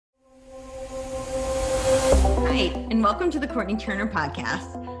Right, and welcome to the Courtenay Turner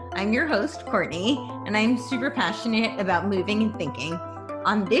podcast. I'm your host, Courtenay, and I'm super passionate about moving and thinking.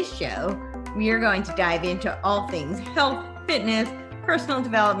 On this show, we are going to dive into all things health, fitness, personal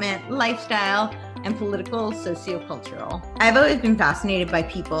development, lifestyle, and political, sociocultural. I've always been fascinated by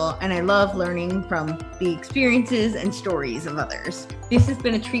people, and I love learning from the experiences and stories of others. This has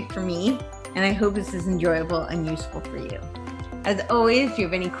been a treat for me, and I hope this is enjoyable and useful for you. As always, if you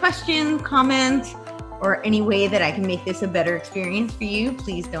have any questions, comments, or any way that I can make this a better experience for you,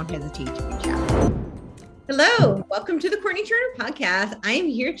 please don't hesitate to reach out. Hello, welcome to the Courtenay Turner podcast. I am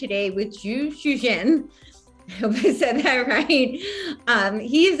here today with Zhu Shujin. I hope I said that right.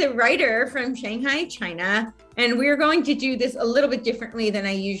 He is a writer from Shanghai, China, and we're going to do this a little bit differently than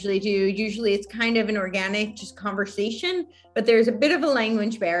I usually do. Usually it's kind of an organic, just conversation, but there's a bit of a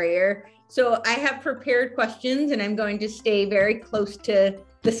language barrier. So I have prepared questions, and I'm going to stay very close to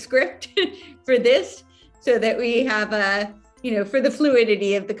the script for this, so that we have for the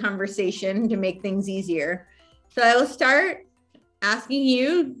fluidity of the conversation to make things easier. So I will start asking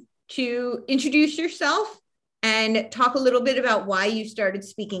you to introduce yourself and talk a little bit about why you started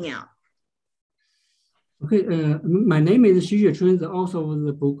speaking out. Okay, my name is Chun, the author of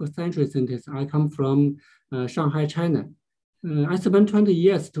the book Century Sentence. I come from Shanghai, China. I spent 20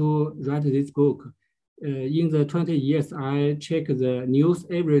 years to write this book. In the 20 years, I check the news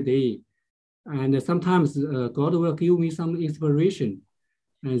every day. And sometimes God will give me some inspiration.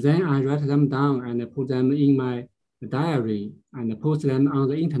 And then I write them down and put them in my diary and post them on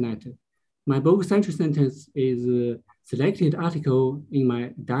the internet. My book Century Sentence is a selected article in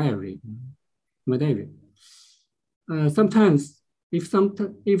my diary. Sometimes if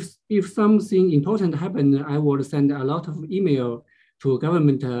something important happened, I would send a lot of email to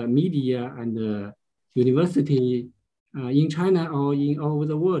government, media, and university in China or in all over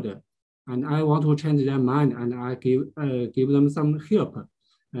the world. And I want to change their mind, and I give them some help.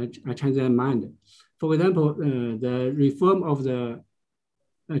 I change their mind. For example, the reform of the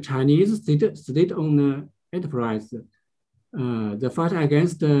Chinese state-owned enterprise, the fight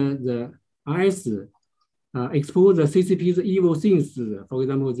against the IS, expose the CCP's evil things. For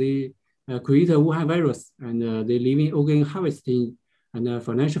example, they create a Wuhan virus, and they live in organ harvesting and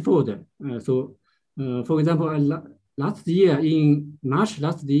financial fraud. For example, last year, in March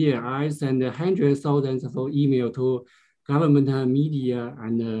last year, I sent hundreds of thousands of emails to government, media,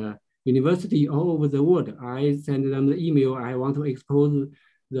 and university all over the world. I sent them the email. I want to expose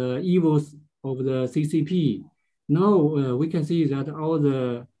the evils of the CCP. Now we can see that all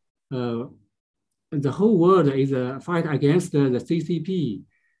the whole world is a fight against the CCP.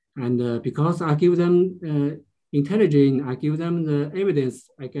 And because I give them intelligence, I give them the evidence,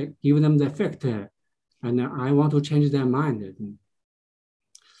 I give them the fact, and I want to change their mind.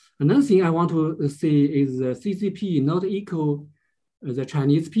 Another thing I want to say is the CCP not equal the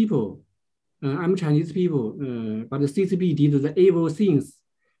Chinese people. I'm Chinese people, but the CCP did the evil things.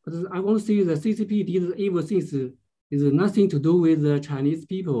 But I want to say the CCP did the evil things is nothing to do with the Chinese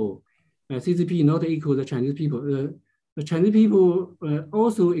people. CCP not equal the Chinese people. The Chinese people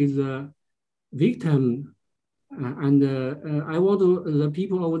also is a victim. I want the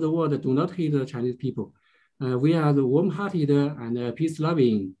people over the world do not hate the Chinese people. We are the warm-hearted and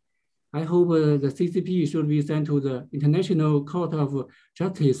peace-loving. I hope the CCP should be sent to the International Court of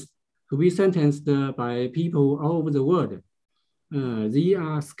Justice to be sentenced by people all over the world. They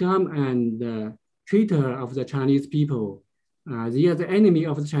are scum and traitor of the Chinese people. They are the enemy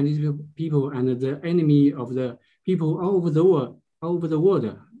of the Chinese people and the enemy of the people all over the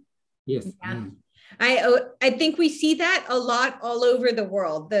world. Yes. Yeah. I think we see that a lot all over the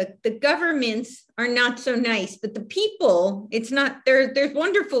world. The governments are not so nice, but the people, it's not, there's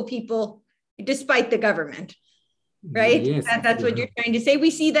wonderful people despite the government, right? Yes. That's what you're trying to say.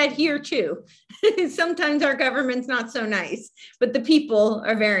 We see that here too. Sometimes our government's not so nice, but the people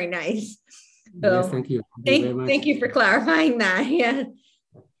are very nice. So yes, thank you. Thank you for clarifying that. Yeah.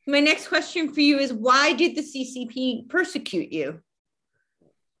 My next question for you is, why did the CCP persecute you?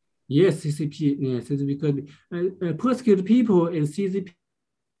 Yes, CCP. Yes, because persecute people is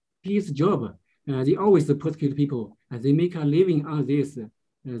CCP's job. They always persecute people. They make a living on this.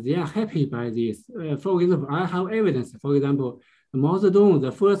 They are happy by this. For example, I have evidence. For example, Mao Zedong,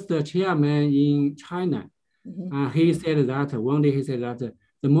 the first chairman in China, he said that one day he said that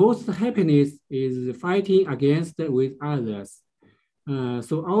the most happiness is fighting against with others.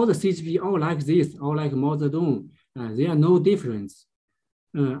 So all the CCP all like this, all like Mao Zedong. There are no difference.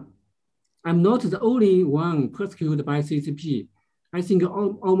 I'm not the only one persecuted by CCP. I think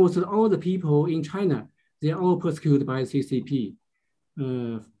almost all the people in China, they are all persecuted by CCP.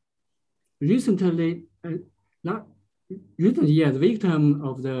 Recently, Not recently, as victim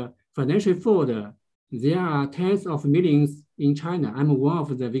of the financial fraud, there are tens of millions in China. I'm one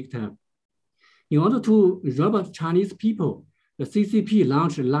of the victims. In order to rob Chinese people, the CCP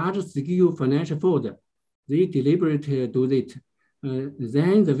launched large-scale financial fraud. They deliberately do it.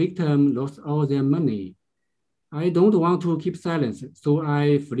 Then the victim lost all their money. I don't want to keep silence, so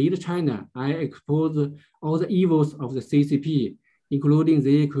I fled China. I exposed all the evils of the CCP, including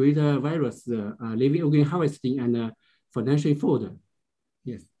they create a virus, living organ harvesting, and financial fraud.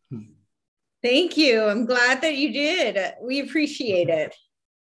 Yes. Thank you. I'm glad that you did. We appreciate it.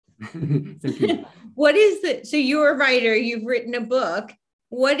 Thank you. What is the, so you're a writer, you've written a book.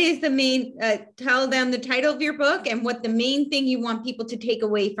 What is the main, tell them the title of your book and what the main thing you want people to take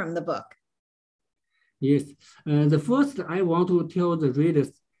away from the book. Yes, the first I want to tell the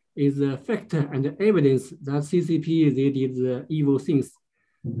readers is the fact and the evidence that CCP, they did the evil things.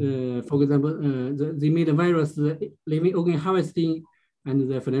 For example, they made a virus, living organ harvesting,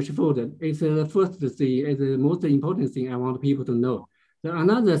 and the financial fraud. It's the first thing, it's the most important thing I want people to know.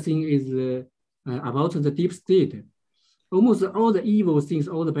 Another thing is about the deep state. Almost all the evil things,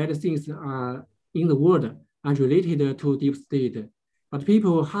 all the bad things are in the world are related to deep state. But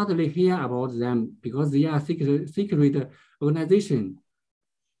people hardly hear about them because they are secret organization.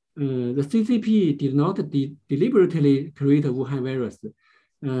 The CCP did not deliberately create a Wuhan virus.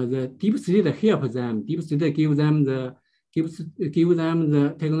 The deep state help them. Deep state give them the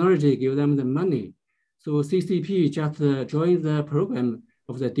technology, give them the money. So CCP just joined the program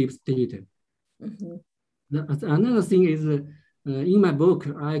of the deep state. Mm-hmm. Another thing is, in my book,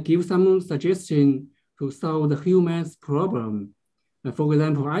 I give some suggestion to solve the human's problem. For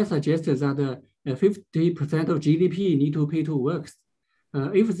example, I suggested that 50% of GDP need to pay to works.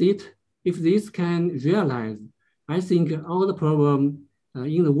 If this can realize, I think all the problem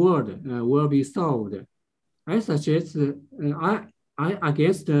in the world will be solved. I suggest I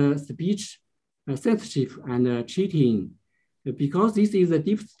against speech censorship and cheating, because this is a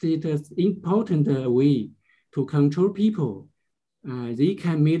deep state's important way to control people. They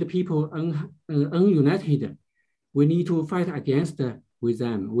can make people ununited. We need to fight against with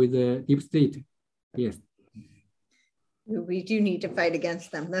them, with the deep state. Yes. We do need to fight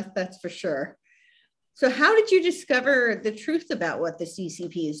against them. That's for sure. So how did you discover the truth about what the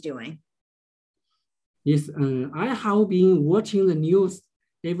CCP is doing? Yes, I have been watching the news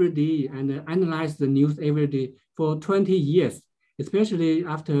every day and analyze the news every day for 20 years, especially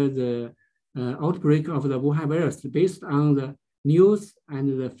after the outbreak of the Wuhan virus. Based on the news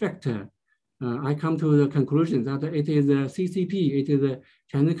and the fact, I come to the conclusion that it is the CCP, it is the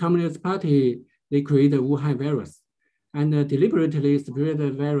Chinese Communist Party, they create the Wuhan virus and deliberately spread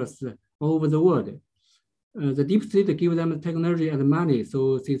the virus all over the world. The deep state give them technology and money,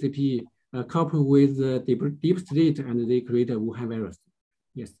 so CCP couple with the deep state and they create a Wuhan virus.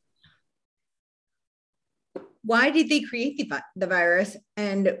 Yes. Why did they create the virus,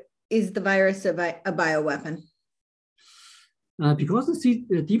 and is the virus a bioweapon? Because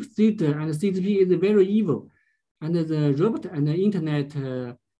the deep state and the CCP is very evil, and the robot and the internet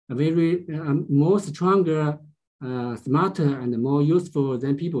are very more stronger, smarter, and more useful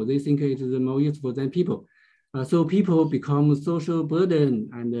than people. They think it is more useful than people. So people become social burden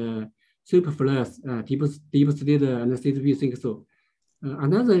and superfluous. Deep state and the CCP think so.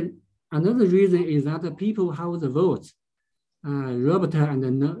 Another reason is that the people have the votes. Robot have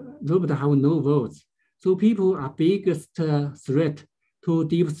no votes. So people are biggest threat to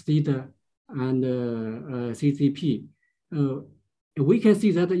deep state and CCP. We can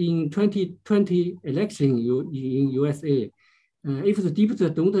see that in 2020 election in USA, if the deep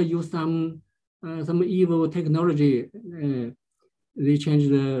state don't use some evil technology, they change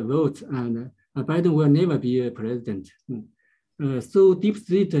the vote, and Biden will never be a president. So deep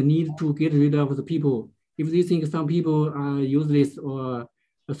state need to get rid of the people. If they think some people are useless or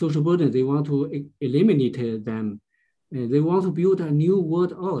a social burden, they want to eliminate them. They want to build a new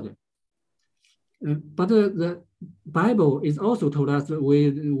world order. But the Bible is also told us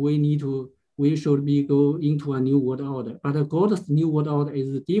we should be go into a new world order. But God's new world order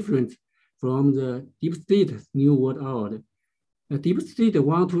is different from the deep state's new world order. The deep state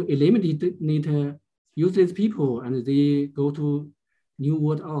want to eliminate useless people, and they go to new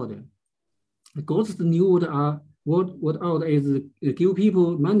world order. God's new world order is give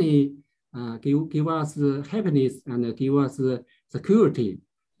people money, give us happiness, and give us security.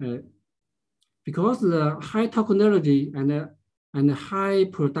 Because the high technology and high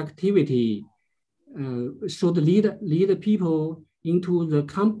productivity should lead people into the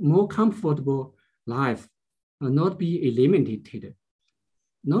more comfortable life, not be eliminated.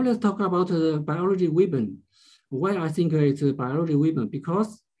 Now let's talk about the biology weapon. Why I think it's a biology weapon?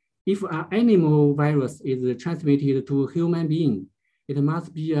 Because if an animal virus is transmitted to a human being, it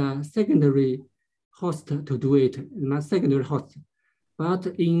must be a secondary host to do it, not secondary host. But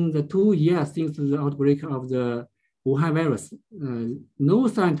in the 2 years since the outbreak of the Wuhan virus, no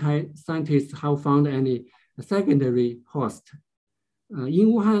scientists have found any secondary host.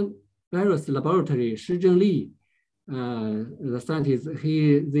 In Wuhan virus laboratory, Shi Zhengli, the scientist,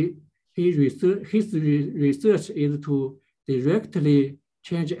 his research is to directly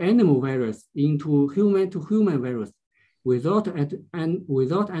change animal virus into human-to-human virus without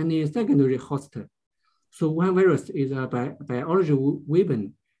any secondary host. So Wuhan virus is a biology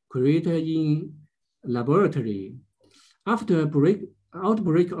weapon created in laboratory. After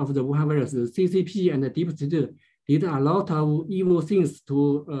outbreak of the Wuhan virus, the CCP and the Deep State did a lot of evil things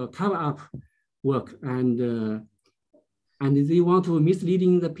to cover up work, and they want to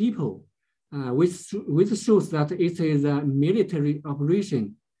misleading the people, which shows that it is a military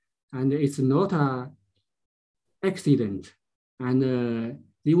operation, and it's not an accident, and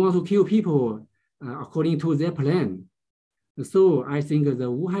they want to kill people according to their plan. So I think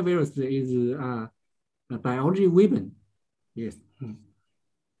the Wuhan virus is a biology weapon. Yes.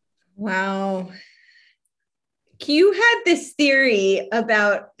 Wow. You had this theory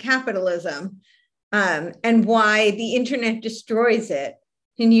about capitalism and why the internet destroys it.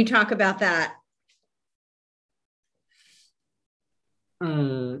 Can you talk about that?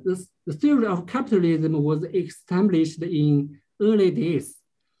 The theory of capitalism was established in early days.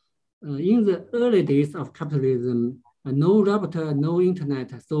 In the early days of capitalism, no router, no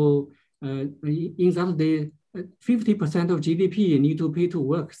internet. So in that day, 50% of GDP need to pay to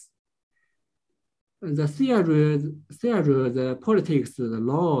works. The theory, the politics, the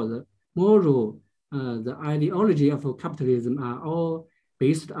law, the moral, the ideology of capitalism are all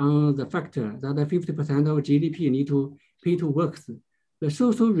based on the factor that 50% of GDP need to pay to works. The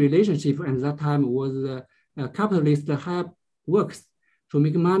social relationship at that time was capitalist help works to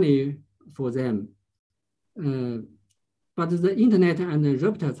make money for them. But the internet and the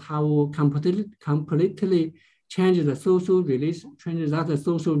routers have completely changed the social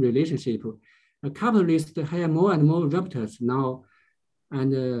relationship. Capitalists have more and more routers now,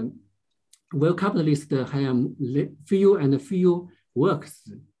 and while capitalists have few and few works.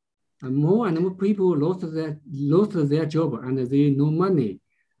 More and more people lost their job, and they no money,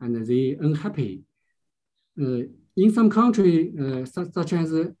 and they unhappy. In some country, such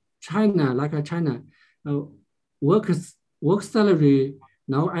as China, like China, work salary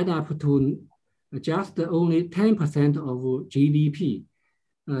now add up to just only 10% of GDP.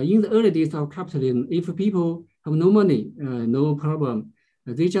 In the early days of capitalism, if people have no money, no problem,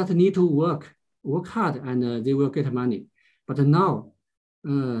 they just need to work hard, and they will get money. But now,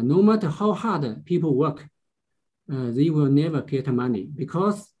 no matter how hard people work, they will never get money,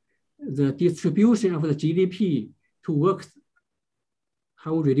 because the distribution of the GDP to works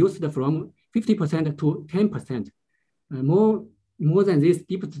have reduced from 50% to 10%. More than this,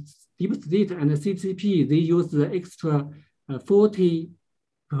 Deep State and the CCP, they use the extra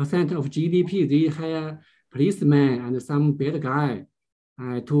 40% of GDP. They hire policemen and some bad guy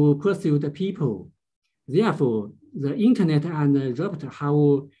to pursue the people. Therefore, the internet and the robot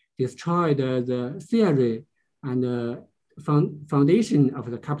have destroyed the theory and the foundation of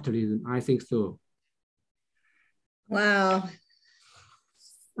the capitalism. I think so. Wow.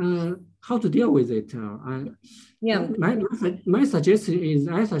 How to deal with it? My suggestion is,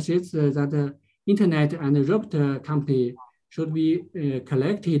 I suggest that the internet and the robot company should be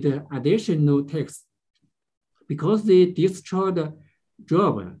collected additional tax, because they destroy the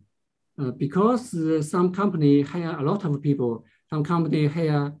job. Because some company hire a lot of people, some company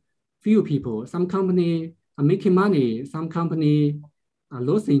hire few people, some company are making money, some company are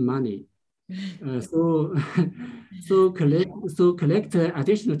losing money. So collect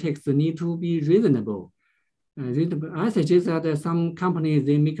additional tax need to be reasonable. I suggest that some companies,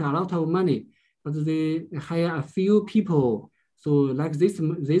 they make a lot of money, but they hire a few people. So like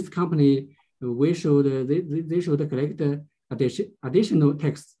this company, they should collect additional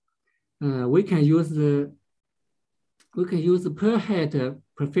tax. We can use per head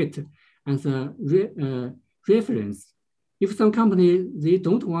profit as a reference. If some company, they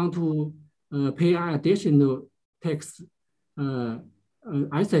don't want to pay additional tax,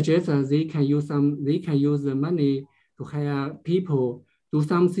 I suggest that they can use the money to hire people, do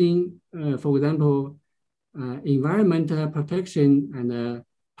something, for example, environmental protection and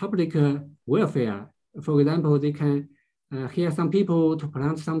public welfare. For example, they can hire some people to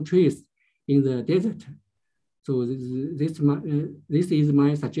plant some trees in the desert. So this is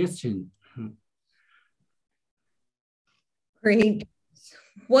my suggestion. Great.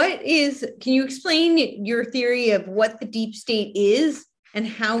 Can you explain your theory of what the deep state is and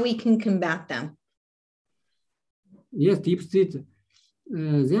how we can combat them? Yes, deep state.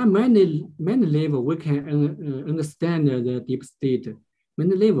 There are many levels we can understand the deep state.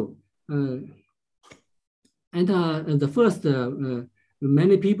 Many levels. The first,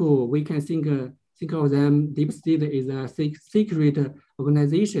 many people we can think of them. Deep state is a secret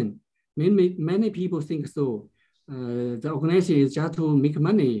organization. Many people think so. The organization is just to make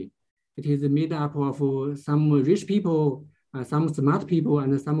money. It is made up of some rich people, some smart people,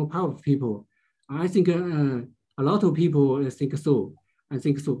 and some powerful people. I think a lot of people think so. I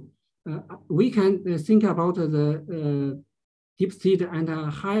think so. We can think about the deep state at a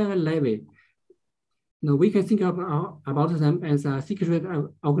higher level. Now we can think about them as a secret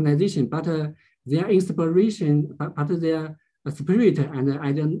organization, but their inspiration, but their spirit and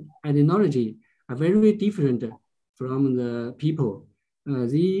ideology are very different from the people.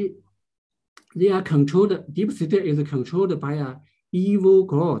 They are controlled. Deep state is controlled by a evil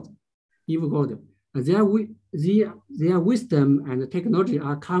god. Their wisdom and technology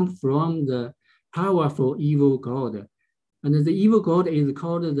are come from the powerful evil god. And the evil god is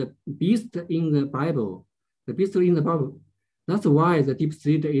called the beast in the Bible. The beast in the Bible. That's why the deep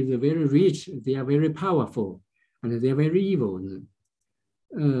state is very rich. They are very powerful, and they are very evil.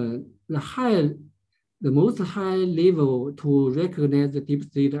 The most high level to recognize the deep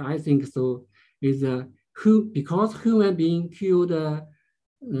state, I think so, is because human being killed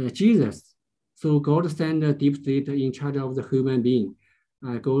Jesus, so God sent the deep state in charge of the human being.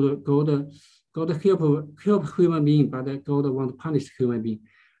 God help human being, but God want to punish human being.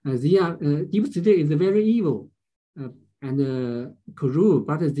 Deep state is very evil and corrupt,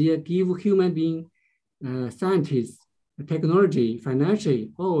 but they give human being scientists, technology, financial,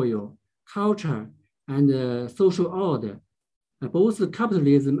 oil, culture, and social order. Both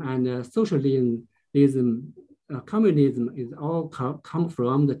capitalism and socialism, communism is all come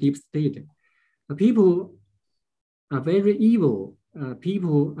from the deep state. People are very evil.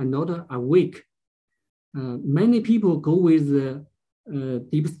 People are not awake. Many people go with the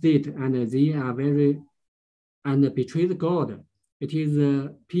deep state and they are and betray God. It is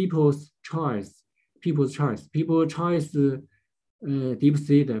people's choice. People choice deep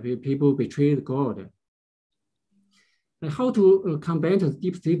state. People betray God. How to combat the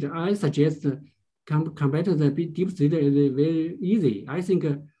deep state? I suggest combat the deep state is very easy. I think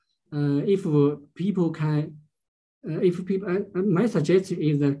if people can. My suggestion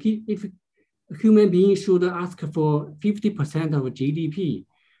is that if human beings should ask for 50% of GDP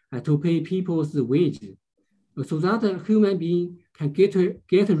to pay people's wages, so that human being can get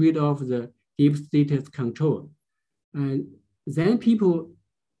rid of the deep state's control. Then people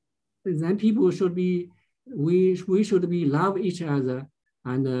should be we should be love each other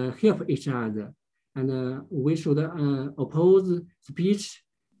and help each other, and we should oppose speech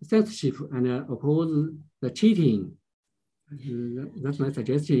censorship and oppose the cheating. That's my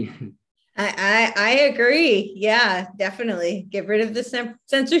suggestion. I agree. Yeah, definitely. Get rid of the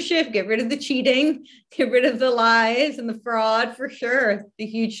censorship, get rid of the cheating, get rid of the lies and the fraud for sure. The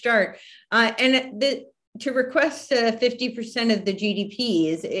huge start. To request 50% of the GDP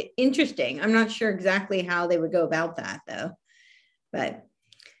is interesting. I'm not sure exactly how they would go about that though, but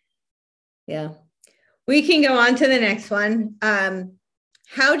yeah. We can go on to the next one.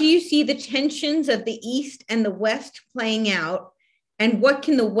 How do you see the tensions of the East and the West playing out? And what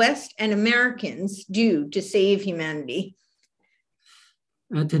can the West and Americans do to save humanity?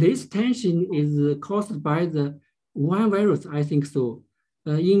 Today's tension is caused by the Wuhan virus, I think so.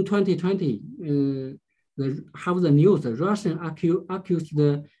 In 2020, have the news, Russia accused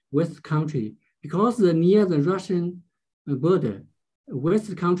the West country because near the Russian border,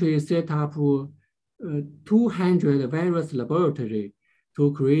 West country set up 200 virus laboratory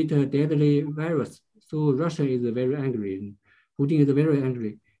to create a deadly virus. So Russia is very angry. Putin is very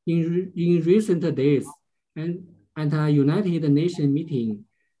angry. In recent days, and at a United Nations meeting,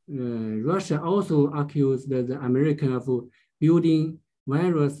 Russia also accused the American of building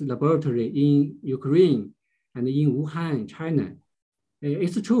virus laboratory in Ukraine and in Wuhan, China.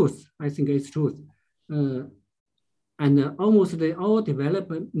 It's truth. I think it's truth. And almost all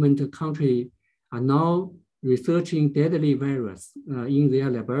development countries are now researching deadly virus in their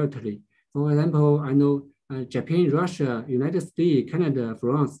laboratory. For example, I know Japan, Russia, United States, Canada,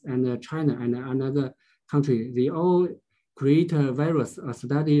 France, and China, and another country, they all create a virus, a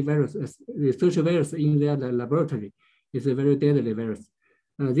study virus, a research virus in their laboratory. It's a very deadly virus.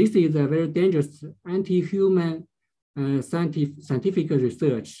 This is a very dangerous anti-human scientific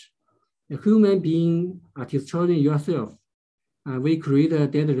research. A human being are destroying yourself. we create a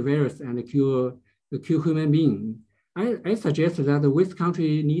deadly virus and kill human beings. I suggest that this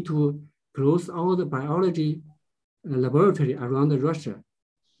country need to close all the biology laboratory around Russia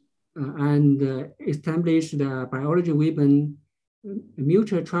and establish the biology weapon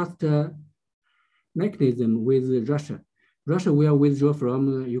mutual trust mechanism with Russia. Russia will withdraw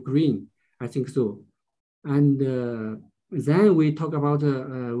from Ukraine, I think so. And then we talk about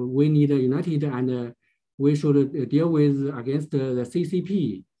we need united and we should deal with against the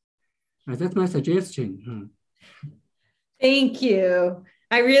CCP. That's my suggestion. Thank you.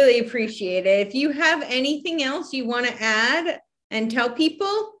 I really appreciate it. If you have anything else you want to add and tell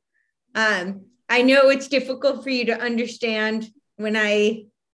people, I know it's difficult for you to understand when I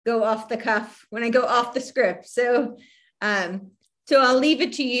go off the cuff, when I go off the script. So I'll leave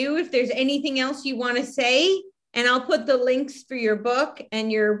it to you if there's anything else you want to say, and I'll put the links for your book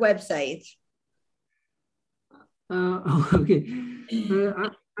and your website. Okay.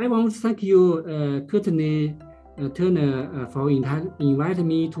 I want to thank you, Courtenay Turner, for inviting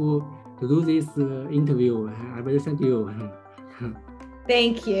me to do this interview. I very thank you.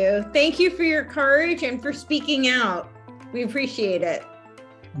 Thank you. Thank you for your courage and for speaking out. We appreciate it.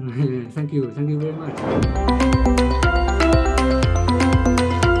 Thank you. Thank you very much.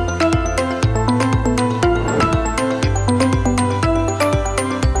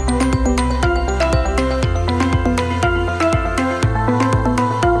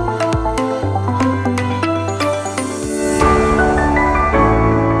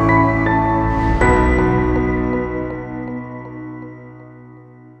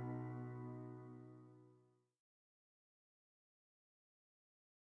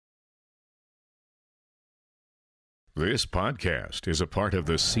 This podcast is a part of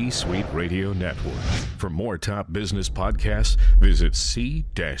the C-Suite Radio Network. For more top business podcasts, visit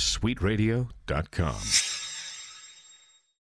c-suiteradio.com.